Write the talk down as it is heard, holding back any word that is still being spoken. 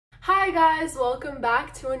Hi guys, welcome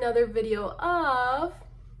back to another video of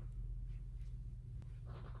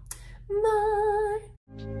my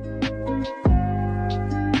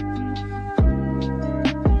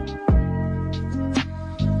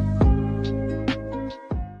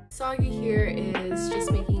Soggy here is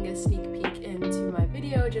just making a sneak peek into my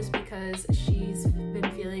video just because she's been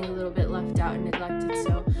feeling a little bit left out and neglected,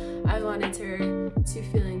 so I wanted her to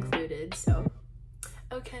feel included. So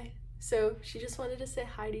okay. So she just wanted to say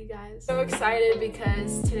hi to you guys. So excited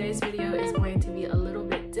because today's video is going to be a little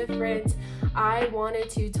bit different. I wanted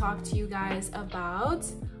to talk to you guys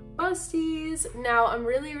about Busties. Now I'm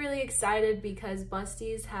really excited because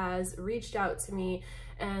Busties has reached out to me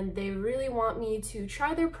and they really want me to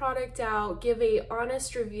try their product out, give a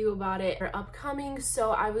honest review about it. They're upcoming,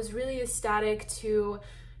 so I was really ecstatic to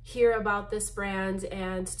hear about this brand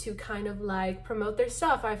and to kind of like promote their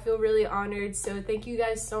stuff. I feel really honored, so thank you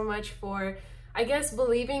guys so much for, I guess,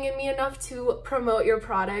 believing in me enough to promote your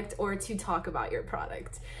product or to talk about your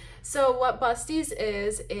product. So what Busties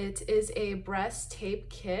is, it is a breast tape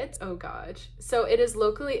kit. Oh gosh. So it is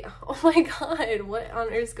locally, oh my god, what on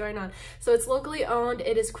earth is going on? So it's locally owned,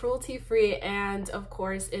 it is cruelty free, and of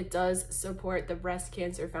course it does support the Breast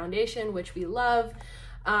Cancer Foundation, which we love.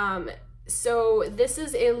 So this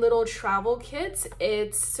is a little travel kit.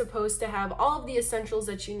 It's supposed to have all of the essentials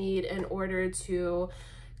that you need in order to,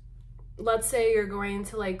 let's say you're going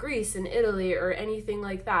to like Greece and Italy or anything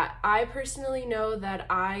like that. I personally know that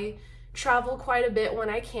I travel quite a bit when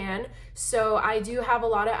I can, so I do have a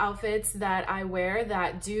lot of outfits that I wear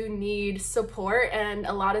that do need support, and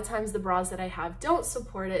a lot of times the bras that I have don't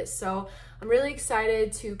support it. So I'm really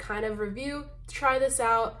excited to kind of review, try this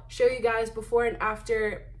out, show you guys before and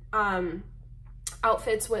after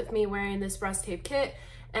outfits with me wearing this breast tape kit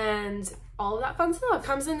and all of that fun stuff.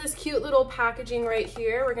 Comes in this cute little packaging right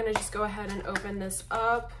here. We're gonna just go ahead and open this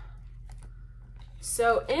up.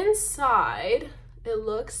 So inside it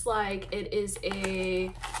looks like it is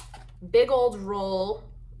a big old roll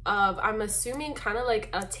of, I'm assuming kind of like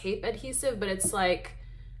a tape adhesive, but it's like,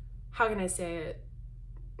 how can I say it?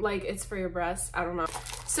 Like it's for your breasts, I don't know.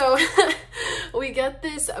 So we get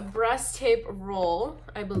this breast tape roll,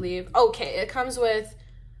 I believe. Okay, it comes with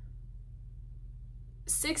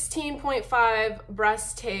 16.5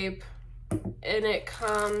 breast tape, and it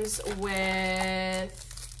comes with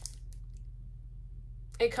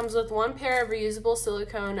one pair of reusable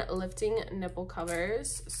silicone lifting nipple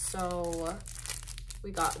covers. So we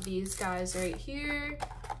got these guys right here.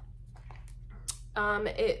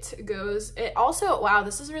 It also, wow,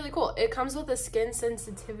 this is really cool. It comes with a skin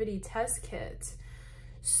sensitivity test kit.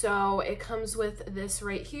 So it comes with this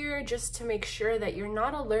right here just to make sure that you're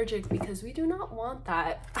not allergic, because we do not want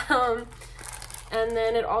that. And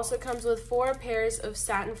then it also comes with 4 pairs of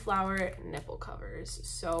satin flower nipple covers.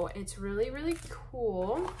 So it's really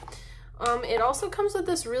cool. It also comes with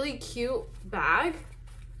this really cute bag,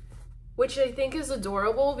 which I think is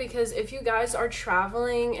adorable, because if you guys are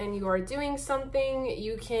traveling and you are doing something,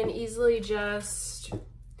 you can easily just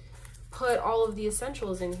put all of the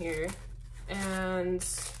essentials in here and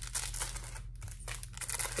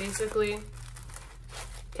basically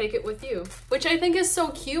take it with you, which I think is so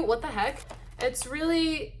cute. What the heck? It's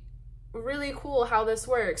really cool how this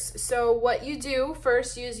works. So what you do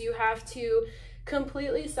first is you have to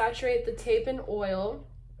completely saturate the tape in oil,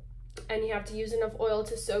 and you have to use enough oil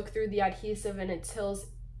to soak through the adhesive and until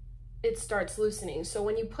it starts loosening. So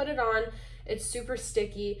when you put it on, it's super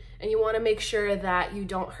sticky, and you want to make sure that you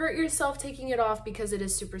don't hurt yourself taking it off because it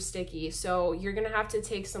is super sticky. So you're gonna have to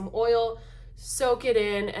take some oil, soak it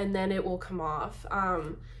in, and then it will come off.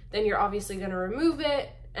 Then you're obviously gonna remove it,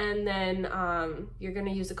 and then you're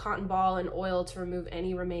gonna use a cotton ball and oil to remove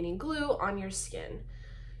any remaining glue on your skin.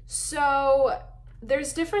 So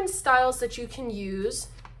there's different styles that you can use,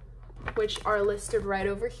 which are listed right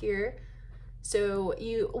over here. So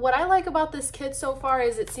what I like about this kit so far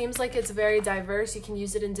is it seems like it's very diverse. You can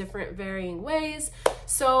use it in different varying ways.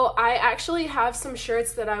 So I actually have some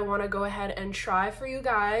shirts that I want to go ahead and try for you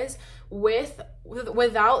guys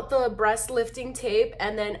without the breast lifting tape,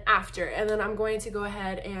 and then after, and then I'm going to go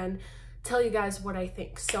ahead and tell you guys what I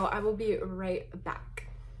think. So I will be right back.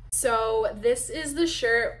 So this is the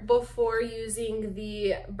shirt before using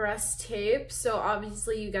the breast tape. So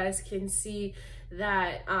obviously you guys can see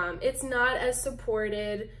that it's not as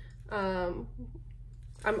supported. I'm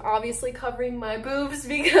obviously covering my boobs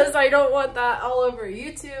because I don't want that all over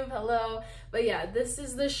YouTube, hello. But yeah, this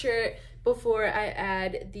is the shirt before I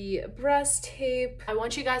add the breast tape. I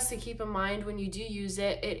want you guys to keep in mind when you do use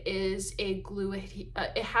it, it is a glue,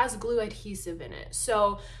 it has glue adhesive in it.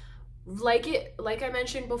 So like I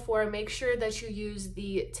mentioned before, make sure that you use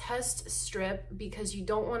the test strip, because you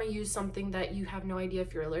don't want to use something that you have no idea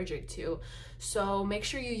if you're allergic to. So make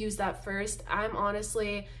sure you use that first. I'm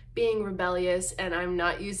honestly being rebellious and I'm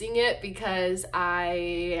not using it because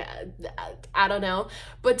I don't know,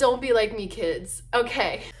 but don't be like me, kids.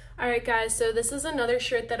 Okay. All right, guys, so this is another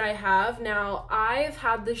shirt that I have. Now, I've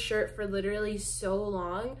had this shirt for literally so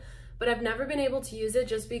long, but I've never been able to use it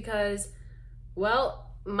just because,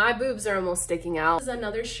 well, my boobs are almost sticking out. This is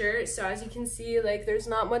another shirt, so as you can see, like, there's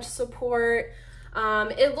not much support.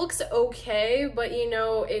 It looks okay, but you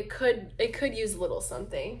know, it could use a little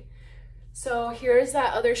something. So here's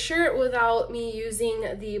that other shirt without me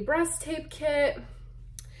using the breast tape kit.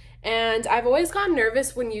 And I've always gotten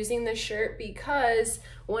nervous when using this shirt because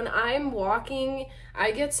when I'm walking,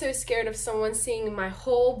 I get so scared of someone seeing my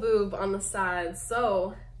whole boob on the side.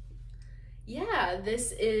 So yeah,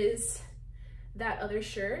 this is that other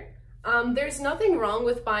shirt. There's nothing wrong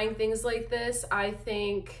with buying things like this. I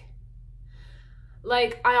think,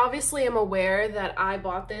 like, I obviously am aware that I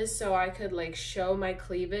bought this so I could like show my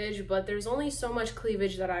cleavage, but there's only so much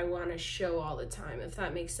cleavage that I want to show all the time, if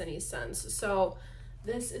that makes any sense. So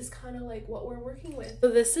this is kind of like what we're working with. So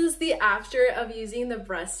this is the after of using the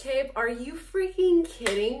breast tape. Are you freaking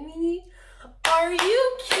kidding me? Are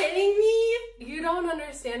you kidding me? You don't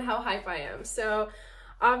understand how hype I am. So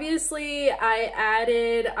obviously I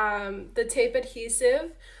added the tape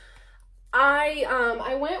adhesive.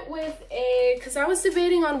 I went with because I was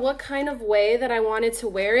debating on what kind of way that I wanted to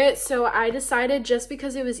wear it. So I decided, just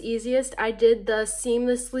because it was easiest, I did the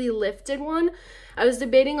seamlessly lifted one. I was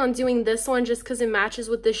debating on doing this one just because it matches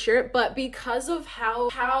with the shirt, but because of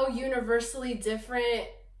how universally different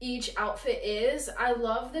each outfit is, I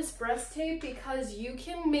love this breast tape because you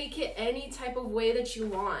can make it any type of way that you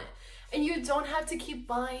want. And you don't have to keep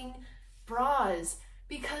buying bras,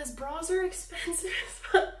 because bras are expensive.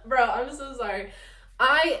 Bro, I'm so sorry.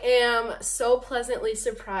 I am so pleasantly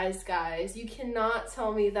surprised, guys. You cannot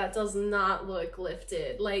tell me that does not look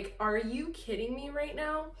lifted. Like, are you kidding me right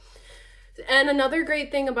now? And another great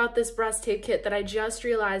thing about this breast tape kit that I just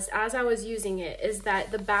realized as I was using it is that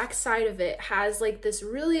the back side of it has like this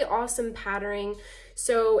really awesome patterning.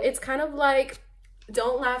 So it's kind of like,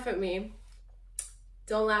 don't laugh at me,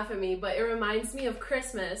 but it reminds me of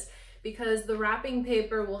Christmas, because the wrapping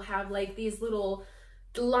paper will have like these little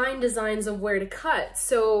line designs of where to cut.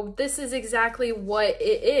 So this is exactly what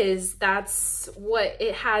it is. That's what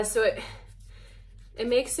it has. So it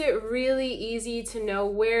makes it really easy to know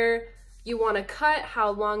where you want to cut,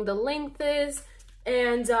 how long the length is.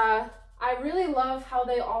 And I really love how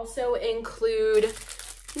they also include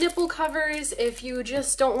nipple covers if you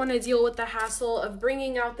just don't want to deal with the hassle of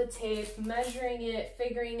bringing out the tape, measuring it,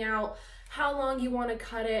 figuring out how long you want to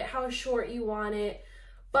cut it, how short you want it.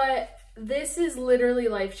 But this is literally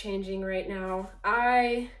life-changing right now.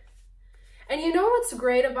 And you know what's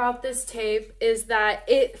great about this tape is that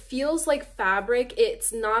it feels like fabric.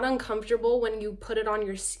 It's not uncomfortable when you put it on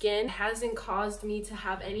your skin. It hasn't caused me to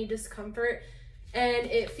have any discomfort, and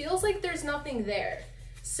it feels like there's nothing there.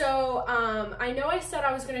 So I know I said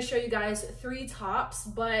I was gonna show you guys 3 tops,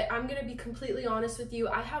 but I'm gonna be completely honest with you.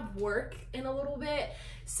 I have work in a little bit,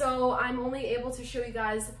 so I'm only able to show you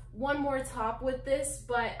guys 1 more top with this,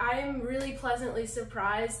 but I'm really pleasantly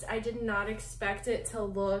surprised. I did not expect it to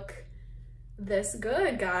look this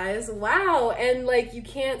good, guys. Wow. And like, you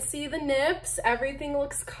can't see the nips, everything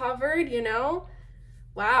looks covered, you know.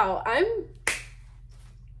 Wow, I'm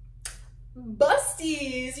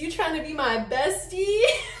Busties. You trying to be my bestie?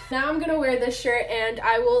 Now I'm gonna wear this shirt and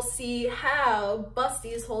I will see how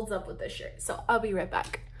Busties holds up with this shirt, so I'll be right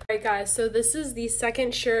back. All right, guys, so this is the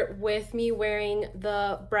second shirt with me wearing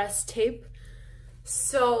the breast tape.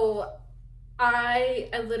 So I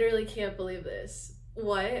literally can't believe this.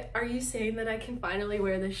 What? Are you saying that I can finally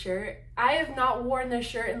wear this shirt? I have not worn this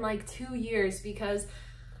shirt in like 2 years because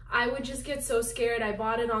I would just get so scared. I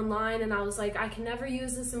bought it online and I was like, I can never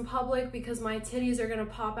use this in public because my titties are gonna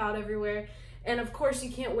pop out everywhere. And of course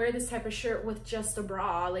you can't wear this type of shirt with just a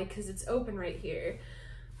bra, like, because it's open right here.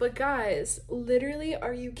 But guys, literally,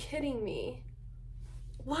 are you kidding me?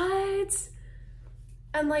 What?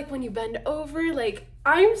 And like when you bend over, like,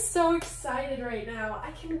 I'm so excited right now.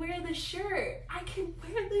 I can wear this shirt. I can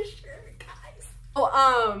wear this shirt, guys.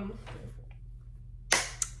 Oh,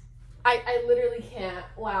 I literally can't.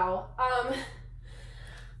 Wow.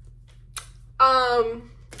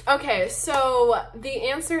 Okay, so the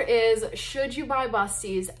answer is, should you buy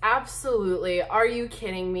Busties? Absolutely. Are you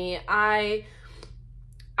kidding me? I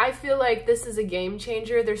feel like this is a game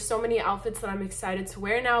changer. There's so many outfits that I'm excited to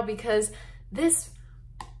wear now because this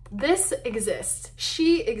this exists.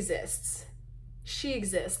 She exists. She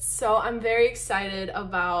exists. So I'm very excited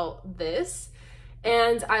about this.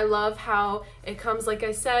 And I love how it comes, like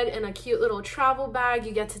I said, in a cute little travel bag.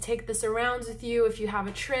 You get to take this around with you if you have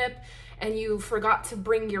a trip and you forgot to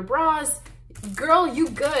bring your bras. Girl, you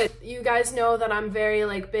good. You guys know that I'm very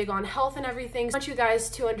like big on health and everything. I want you guys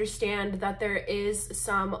to understand that there is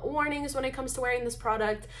some warnings when it comes to wearing this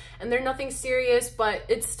product, and they're nothing serious, but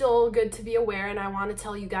it's still good to be aware. And I want to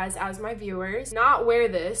tell you guys, as my viewers, not wear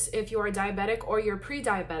this if you are diabetic or you're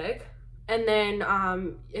pre-diabetic. And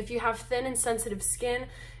then if you have thin and sensitive skin,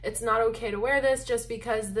 it's not okay to wear this, just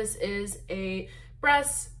because this is a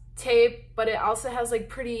breast tape, but it also has like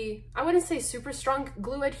pretty, I wouldn't say super strong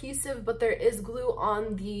glue adhesive, but there is glue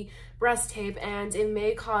on the breast tape, and it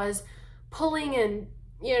may cause pulling, and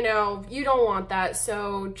you know, you don't want that.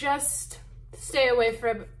 So just stay away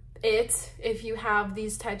from it if you have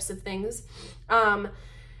these types of things.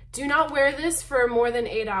 Do not wear this for more than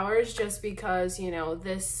 8 hours, just because, you know,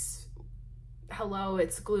 this, hello,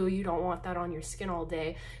 it's glue. You don't want that on your skin all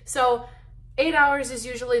day. So 8 hours is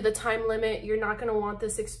usually the time limit. You're not going to want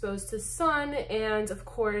this exposed to sun, and of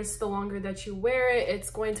course, the longer that you wear it, it's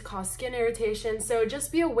going to cause skin irritation. So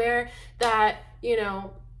just be aware that, you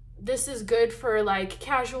know, this is good for like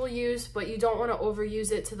casual use, but you don't want to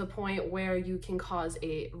overuse it to the point where you can cause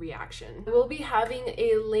a reaction. We'll be having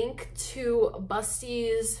a link to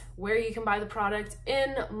Busties, where you can buy the product,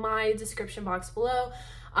 in my description box below.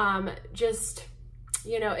 Just,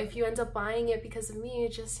 you know, if you end up buying it because of me,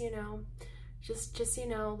 just, you know, just, you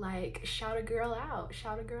know, like, shout a girl out,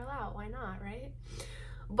 why not, right?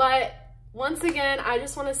 But once again, I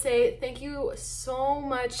just want to say thank you so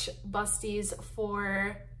much, Busties,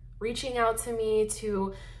 for reaching out to me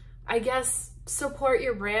to, I guess, support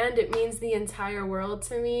your brand. It means the entire world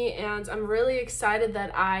to me, and I'm really excited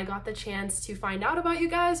that I got the chance to find out about you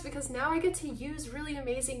guys, because now I get to use really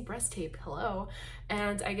amazing breast tape, hello,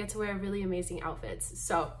 and I get to wear really amazing outfits.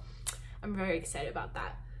 So I'm very excited about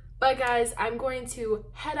that. But guys, I'm going to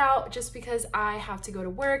head out just because I have to go to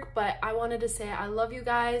work, but I wanted to say I love you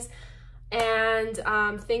guys, and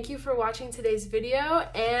thank you for watching today's video,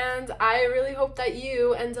 and I really hope that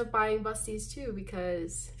you end up buying Busties too,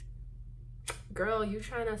 because girl, you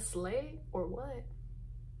trying to slay or what?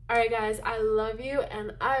 All right guys, I love you,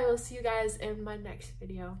 and I will see you guys in my next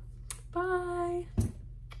video. Bye.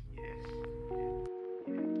 Yes.